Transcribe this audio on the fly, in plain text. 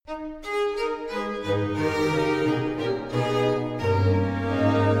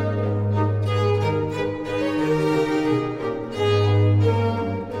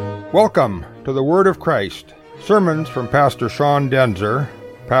Welcome to the Word of Christ. Sermons from Pastor Sean Denzer,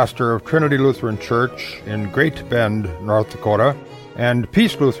 pastor of Trinity Lutheran Church in Great Bend, North Dakota, and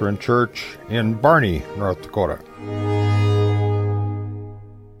Peace Lutheran Church in Barney, North Dakota.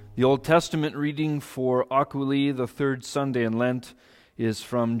 The Old Testament reading for Oculi, the third Sunday in Lent, is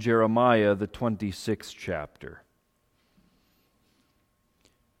from Jeremiah, the 26th chapter.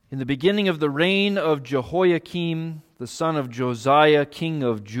 In the beginning of the reign of Jehoiakim, the son of Josiah, king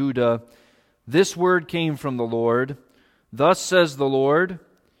of Judah, this word came from the Lord. Thus says the Lord,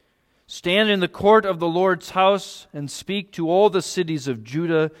 stand in the court of the Lord's house and speak to all the cities of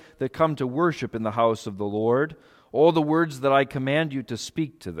Judah that come to worship in the house of the Lord, all the words that I command you to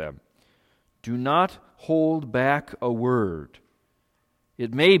speak to them. Do not hold back a word.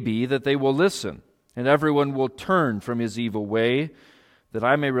 It may be that they will listen, and everyone will turn from his evil way, that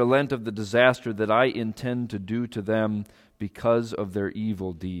I may relent of the disaster that I intend to do to them because of their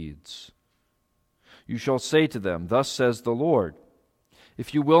evil deeds. You shall say to them, thus says the Lord,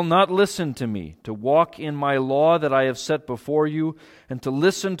 if you will not listen to me, to walk in my law that I have set before you, and to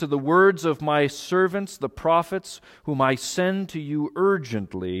listen to the words of my servants, the prophets, whom I send to you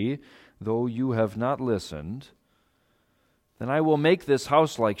urgently, though you have not listened, then I will make this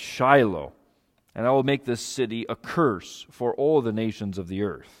house like Shiloh, and I will make this city a curse for all the nations of the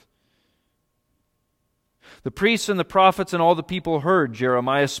earth. The priests and the prophets and all the people heard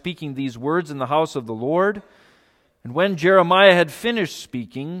Jeremiah speaking these words in the house of the Lord. And when Jeremiah had finished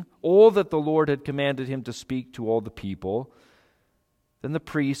speaking all that the Lord had commanded him to speak to all the people, then the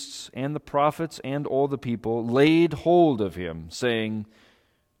priests and the prophets and all the people laid hold of him, saying,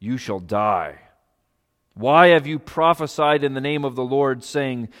 you shall die. Why have you prophesied in the name of the Lord,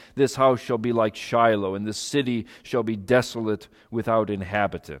 saying, this house shall be like Shiloh, and this city shall be desolate without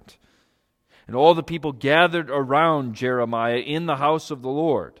inhabitant? And all the people gathered around Jeremiah in the house of the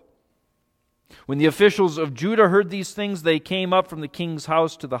Lord. When the officials of Judah heard these things, they came up from the king's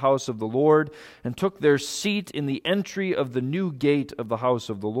house to the house of the Lord, and took their seat in the entry of the new gate of the house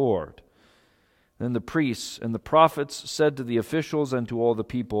of the Lord. Then the priests and the prophets said to the officials and to all the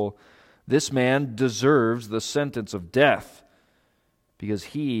people, this man deserves the sentence of death, because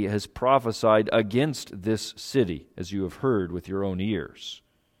he has prophesied against this city, as you have heard with your own ears.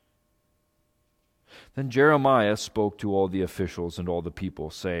 Then Jeremiah spoke to all the officials and all the people,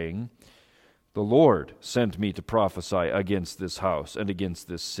 saying, the Lord sent me to prophesy against this house and against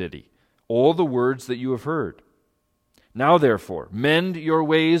this city, all the words that you have heard. Now therefore, mend your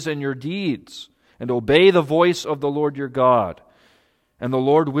ways and your deeds, and obey the voice of the Lord your God. And the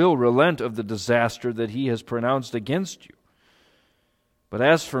Lord will relent of the disaster that he has pronounced against you. But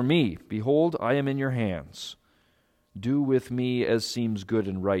as for me, behold, I am in your hands. Do with me as seems good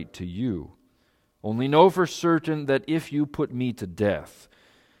and right to you. Only know for certain that if you put me to death,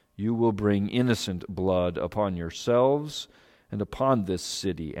 you will bring innocent blood upon yourselves and upon this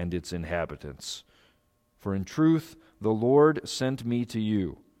city and its inhabitants. For in truth, the Lord sent me to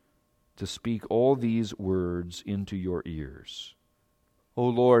you to speak all these words into your ears. O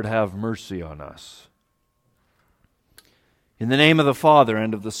Lord, have mercy on us. In the name of the Father,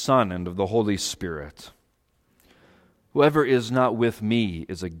 and of the Son, and of the Holy Spirit. Whoever is not with me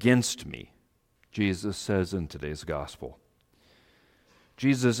is against me, Jesus says in today's gospel.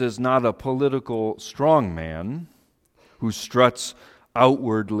 Jesus is not a political strongman who struts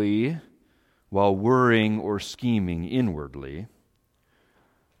outwardly while worrying or scheming inwardly.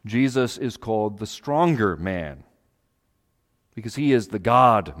 Jesus is called the stronger man, because he is the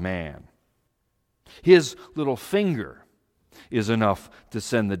God-man. His little finger is enough to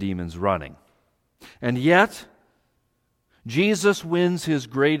send the demons running. And yet, Jesus wins his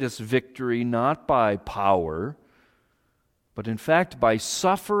greatest victory not by power, but in fact by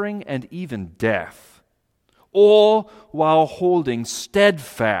suffering and even death, all while holding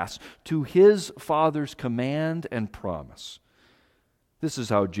steadfast to his Father's command and promise. This is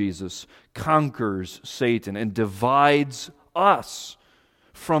how Jesus conquers Satan and divides us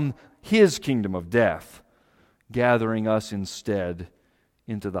from his kingdom of death, gathering us instead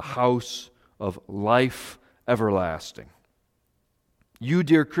into the house of life everlasting. You,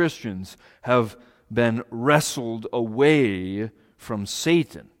 dear Christians, have been wrestled away from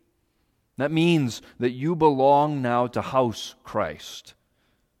Satan. That means that you belong now to house Christ,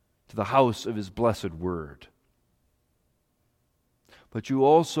 to the house of his blessed word. But you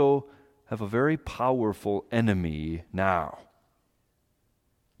also have a very powerful enemy now.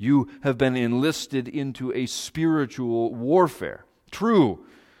 You have been enlisted into a spiritual warfare. True,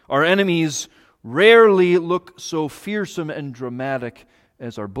 our enemies rarely look so fearsome and dramatic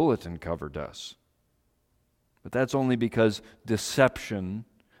as our bulletin cover does. But that's only because deception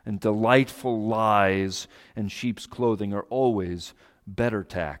and delightful lies and sheep's clothing are always better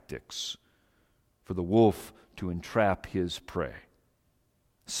tactics for the wolf to entrap his prey.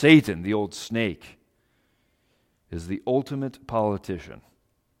 Satan, the old snake, is the ultimate politician,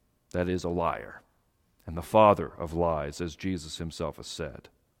 that is, a liar, and the father of lies, as Jesus himself has said.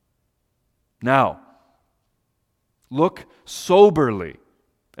 Now, look soberly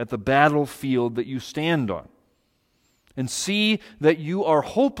at the battlefield that you stand on, and see that you are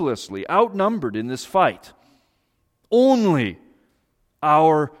hopelessly outnumbered in this fight. Only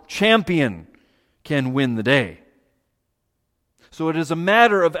our champion can win the day. So it is a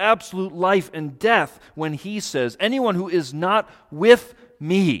matter of absolute life and death when he says, anyone who is not with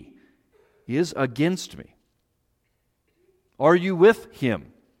me is against me. Are you with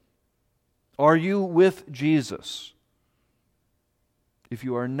him? Are you with Jesus? If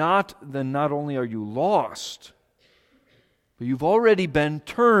you are not, then not only are you lost, but you've already been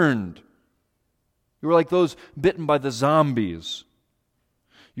turned. You are like those bitten by the zombies.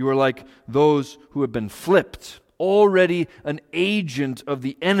 You are like those who have been flipped, already an agent of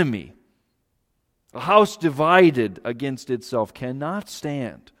the enemy. A house divided against itself cannot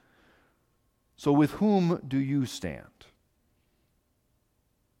stand. So with whom do you stand?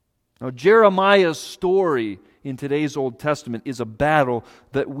 Now, Jeremiah's story in today's Old Testament is a battle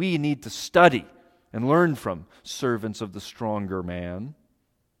that we need to study and learn from, servants of the stronger man.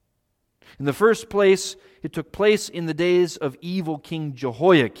 In the first place, it took place in the days of evil King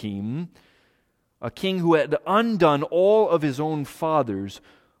Jehoiakim, a king who had undone all of his own father's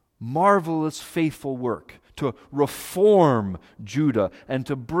marvelous faithful work to reform Judah and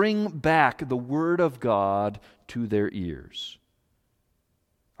to bring back the Word of God to their ears.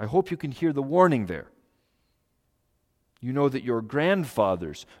 I hope you can hear the warning there. You know that your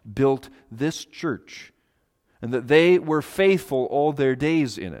grandfathers built this church and that they were faithful all their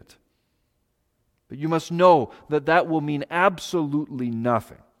days in it. But you must know that that will mean absolutely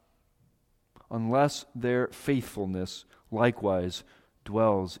nothing unless their faithfulness likewise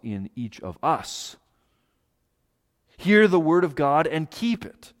dwells in each of us. Hear the Word of God and keep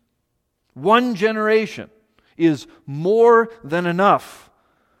it. One generation is more than enough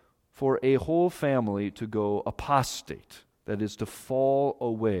for a whole family to go apostate, that is, to fall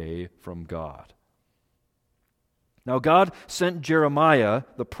away from God. Now God sent Jeremiah,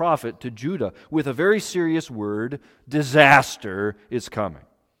 the prophet, to Judah with a very serious word: disaster is coming.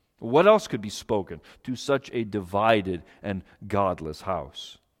 What else could be spoken to such a divided and godless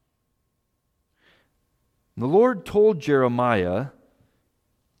house? The Lord told Jeremiah,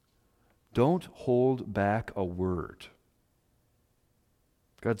 don't hold back a word.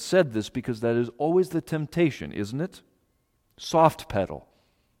 God said this because that is always the temptation, isn't it? Soft pedal.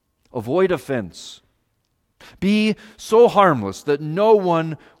 Avoid offense. Be so harmless that no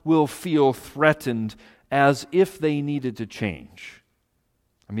one will feel threatened as if they needed to change.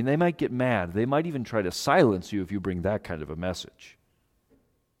 I mean, they might get mad. They might even try to silence you if you bring that kind of a message.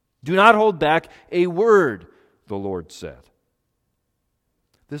 Do not hold back a word, the Lord said.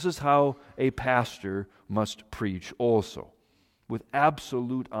 This is how a pastor must preach also, with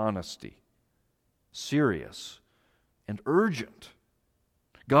absolute honesty, serious and urgent.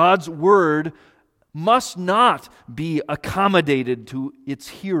 God's word must not be accommodated to its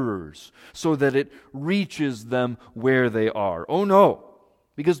hearers so that it reaches them where they are. Oh no,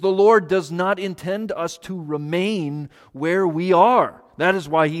 because the Lord does not intend us to remain where we are. That is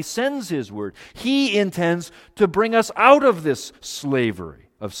why He sends His word. He intends to bring us out of this slavery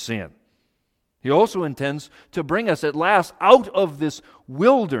of sin. He also intends to bring us at last out of this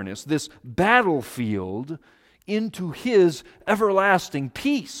wilderness, this battlefield, into His everlasting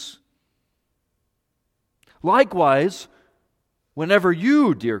peace. Likewise, whenever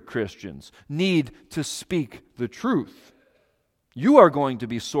you, dear Christians, need to speak the truth, you are going to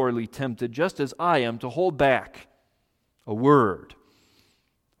be sorely tempted, just as I am, to hold back a word,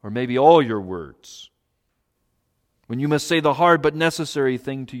 or maybe all your words, when you must say the hard but necessary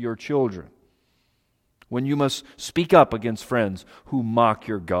thing to your children, when you must speak up against friends who mock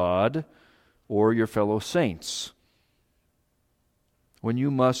your God or your fellow saints, when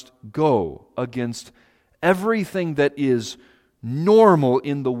you must go against everything that is normal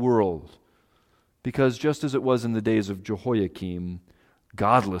in the world, because just as it was in the days of Jehoiakim,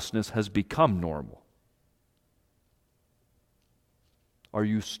 godlessness has become normal. Are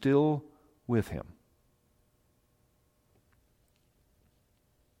you still with Him?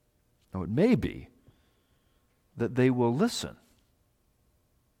 Now, it may be that they will listen.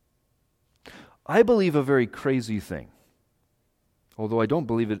 I believe a very crazy thing, although I don't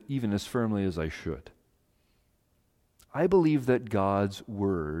believe it even as firmly as I should. I believe that God's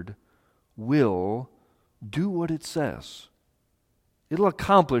Word will do what it says. It'll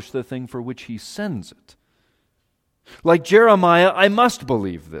accomplish the thing for which He sends it. Like Jeremiah, I must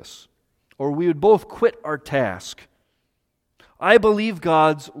believe this, or we would both quit our task. I believe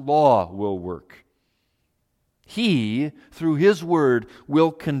God's law will work. He, through His Word,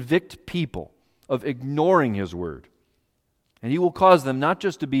 will convict people of ignoring His Word. And He will cause them not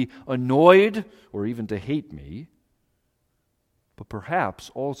just to be annoyed or even to hate me, but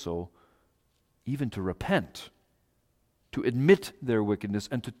perhaps also even to repent, to admit their wickedness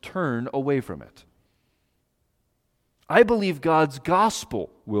and to turn away from it. I believe God's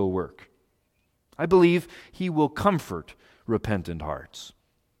gospel will work. I believe He will comfort repentant hearts.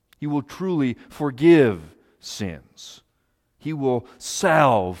 He will truly forgive sins. He will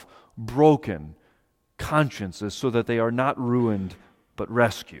salve broken consciences so that they are not ruined but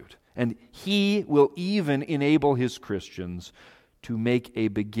rescued. And He will even enable His Christians to make a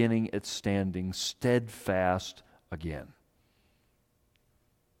beginning at standing steadfast again.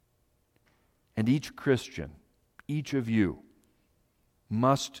 And each Christian, each of you,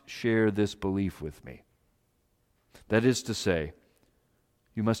 must share this belief with me. That is to say,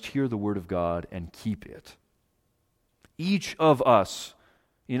 you must hear the Word of God and keep it. Each of us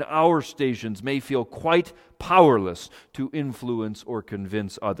in our stations may feel quite powerless to influence or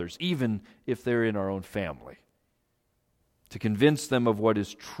convince others, even if they're in our own family. To convince them of what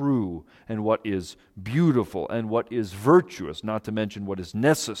is true and what is beautiful and what is virtuous, not to mention what is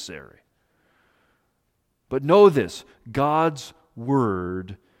necessary. But know this, God's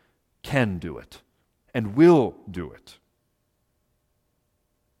Word can do it and will do it.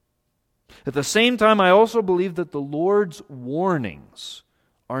 At the same time, I also believe that the Lord's warnings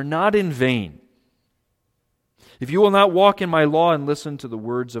are not in vain. If you will not walk in my law and listen to the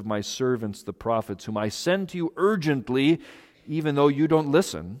words of my servants, the prophets, whom I send to you urgently, even though you don't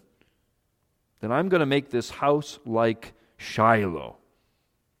listen, then I'm going to make this house like Shiloh.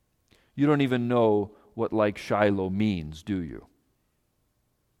 You don't even know what like Shiloh means, do you?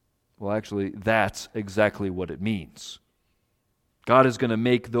 Well, actually, that's exactly what it means. God is going to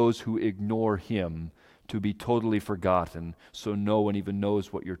make those who ignore Him to be totally forgotten, so no one even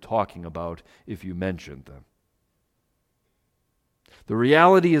knows what you're talking about if you mention them. The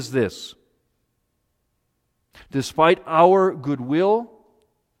reality is this: despite our goodwill,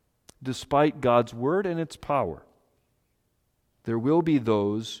 despite God's Word and its power, there will be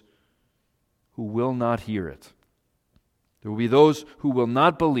those who will not hear it. There will be those who will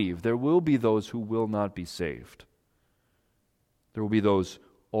not believe. There will be those who will not be saved. There will be those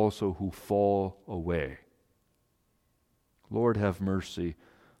also who fall away. Lord, have mercy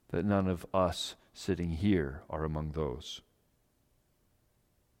that none of us sitting here are among those.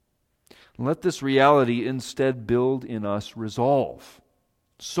 Let this reality instead build in us resolve,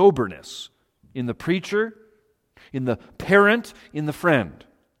 soberness in the preacher, in the parent, in the friend.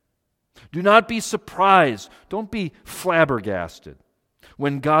 Do not be surprised. Don't be flabbergasted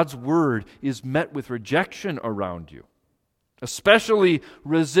when God's Word is met with rejection around you. Especially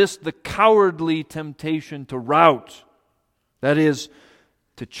resist the cowardly temptation to rout, that is,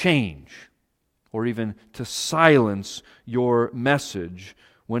 to change or even to silence your message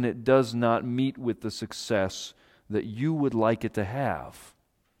when it does not meet with the success that you would like it to have.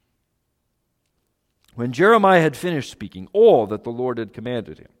 When Jeremiah had finished speaking all that the Lord had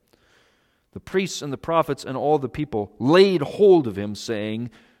commanded him, the priests and the prophets and all the people laid hold of him, saying,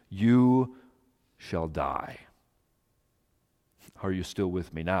 "You shall die." Are you still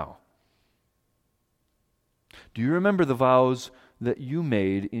with me now? Do you remember the vows that you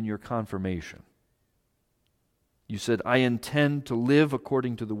made in your confirmation? You said, "I intend to live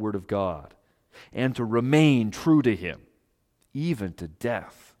according to the Word of God and to remain true to Him, even to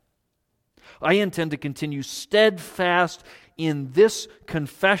death. I intend to continue steadfast in this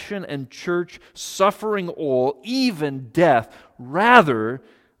confession and church, suffering all, even death, rather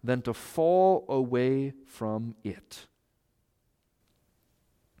than to fall away from it."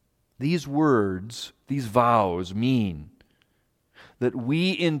 These words, these vows mean that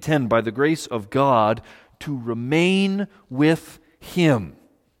we intend, by the grace of God, to remain with Him,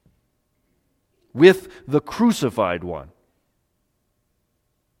 with the crucified one.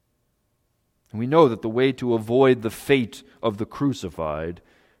 And we know that the way to avoid the fate of the crucified,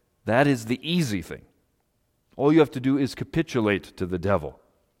 that is the easy thing. All you have to do is capitulate to the devil,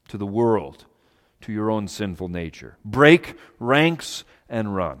 to the world, to your own sinful nature. Break ranks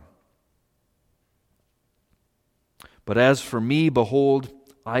and run. But as for me, behold,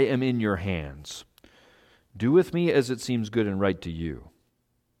 I am in your hands. Do with me as it seems good and right to you.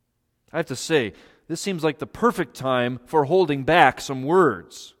 I have to say, this seems like the perfect time for holding back some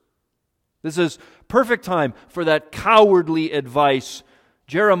words. This is perfect time for that cowardly advice,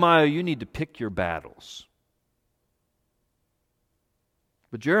 Jeremiah, you need to pick your battles.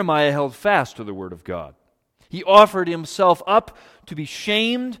 But Jeremiah held fast to the word of God. He offered himself up to be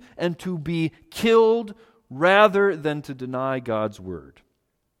shamed and to be killed rather than to deny God's word.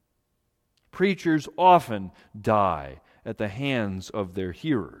 Preachers often die at the hands of their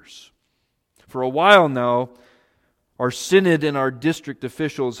hearers. For a while now, our synod and our district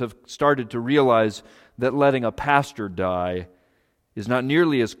officials have started to realize that letting a pastor die is not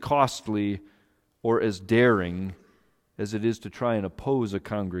nearly as costly or as daring as it is to try and oppose a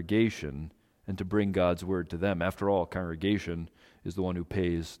congregation and to bring God's word to them. After all, a congregation is the one who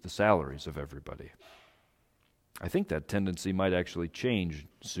pays the salaries of everybody. I think that tendency might actually change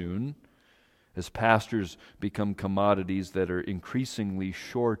soon as pastors become commodities that are increasingly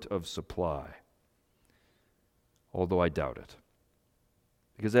short of supply. Although I doubt it.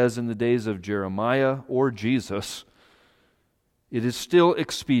 Because as in the days of Jeremiah or Jesus, it is still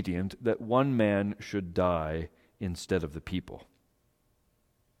expedient that one man should die instead of the people.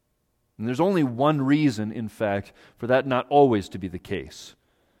 And there's only one reason, in fact, for that not always to be the case,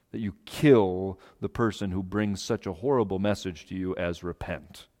 that you kill the person who brings such a horrible message to you as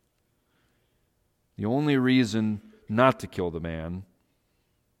repent. The only reason not to kill the man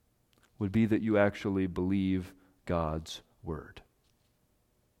would be that you actually believe God's word.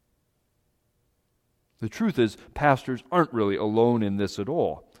 The truth is, pastors aren't really alone in this at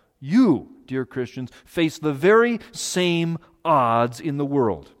all. You, dear Christians, face the very same odds in the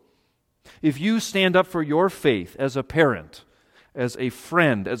world. If you stand up for your faith as a parent, as a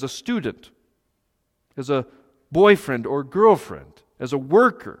friend, as a student, as a boyfriend or girlfriend, as a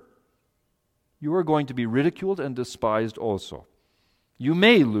worker, you are going to be ridiculed and despised also. You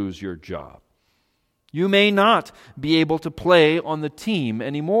may lose your job. You may not be able to play on the team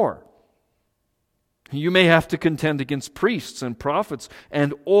anymore. You may have to contend against priests and prophets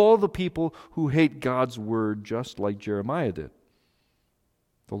and all the people who hate God's word just like Jeremiah did.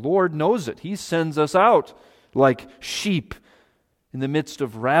 The Lord knows it. He sends us out like sheep in the midst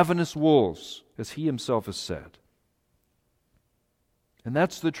of ravenous wolves, as He Himself has said. And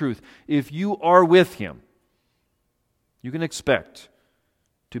that's the truth. If you are with Him, you can expect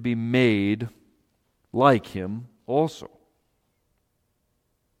to be made like Him also.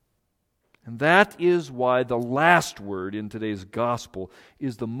 And that is why the last word in today's gospel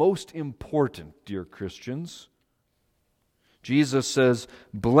is the most important, dear Christians. Jesus says,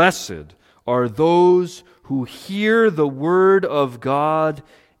 "Blessed are those who hear the word of God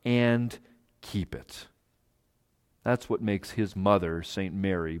and keep it." That's what makes His mother, St.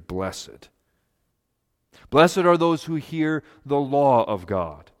 Mary, blessed. Blessed are those who hear the law of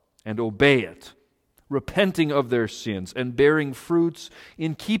God and obey it, repenting of their sins and bearing fruits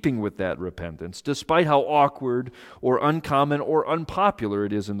in keeping with that repentance, despite how awkward or uncommon or unpopular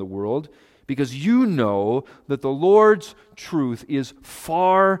it is in the world, because you know that the Lord's truth is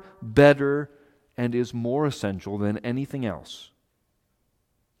far better and is more essential than anything else.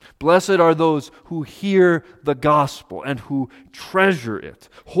 Blessed are those who hear the gospel and who treasure it,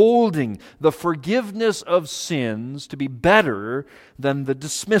 holding the forgiveness of sins to be better than the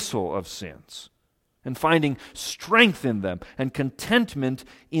dismissal of sins, and finding strength in them and contentment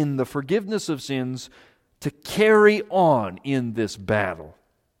in the forgiveness of sins to carry on in this battle.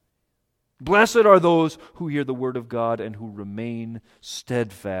 Blessed are those who hear the word of God and who remain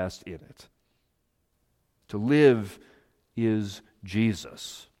steadfast in it. To live is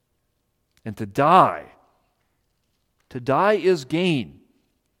Jesus, and to die is gain.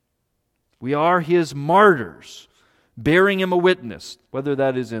 We are His martyrs, bearing Him a witness, whether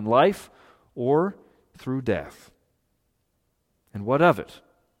that is in life or through death. And what of it?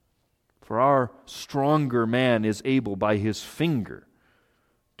 For our stronger man is able by His finger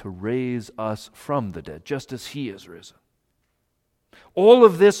to raise us from the dead, just as He is risen. All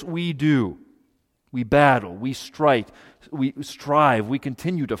of this we do. We battle, we strive, we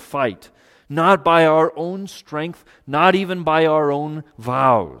continue to fight, not by our own strength, not even by our own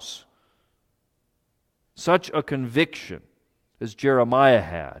vows. Such a conviction as Jeremiah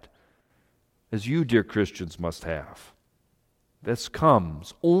had, as you, dear Christians, must have. This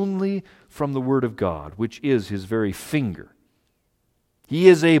comes only from the Word of God, which is His very finger. He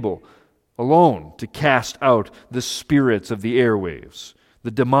is able alone to cast out the spirits of the airwaves,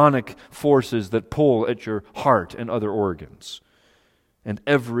 the demonic forces that pull at your heart and other organs, and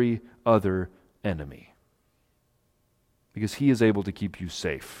every other enemy. because he is able to keep you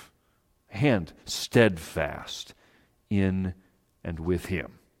safe and steadfast in and with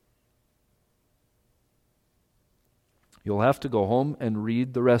him. You'll have to go home and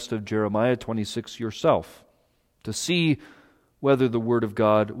read the rest of Jeremiah 26 yourself to see whether the word of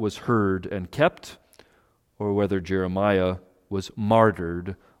God was heard and kept, or whether Jeremiah was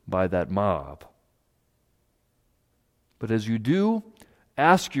martyred by that mob. But as you do,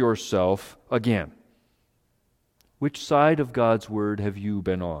 ask yourself again, which side of God's word have you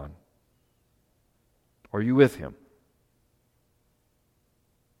been on? Are you with him?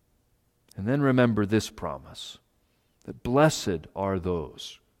 And then remember this promise, that blessed are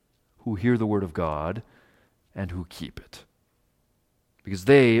those who hear the word of God and who keep it, because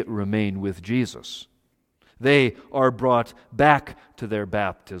they remain with Jesus. They are brought back to their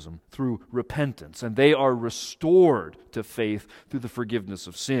baptism through repentance, and they are restored to faith through the forgiveness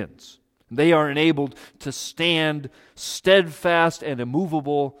of sins. They are enabled to stand steadfast and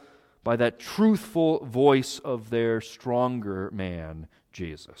immovable by that truthful voice of their stronger man,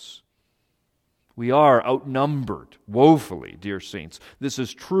 Jesus. We are outnumbered woefully, dear saints. This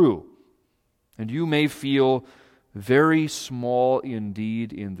is true. And you may feel very small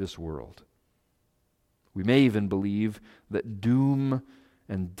indeed in this world. We may even believe that doom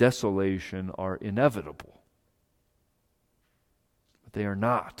and desolation are inevitable. But they are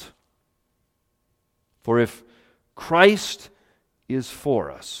not. For if Christ is for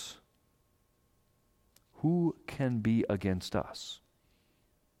us, who can be against us?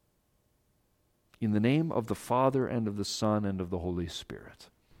 In the name of the Father, and of the Son, and of the Holy Spirit.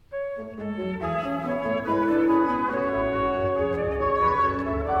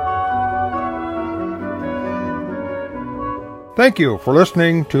 Thank you for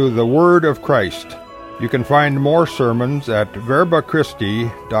listening to the Word of Christ. You can find more sermons at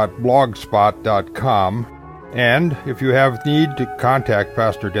verbachristi.blogspot.com, and if you have need to contact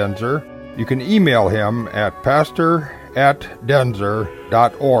Pastor Denzer, you can email him at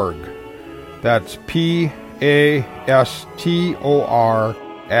pastor@denzer.org. That's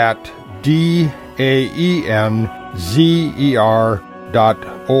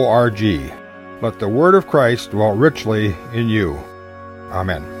pastor@DAENZER.org. Let the word of Christ dwell richly in you.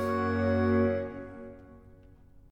 Amen.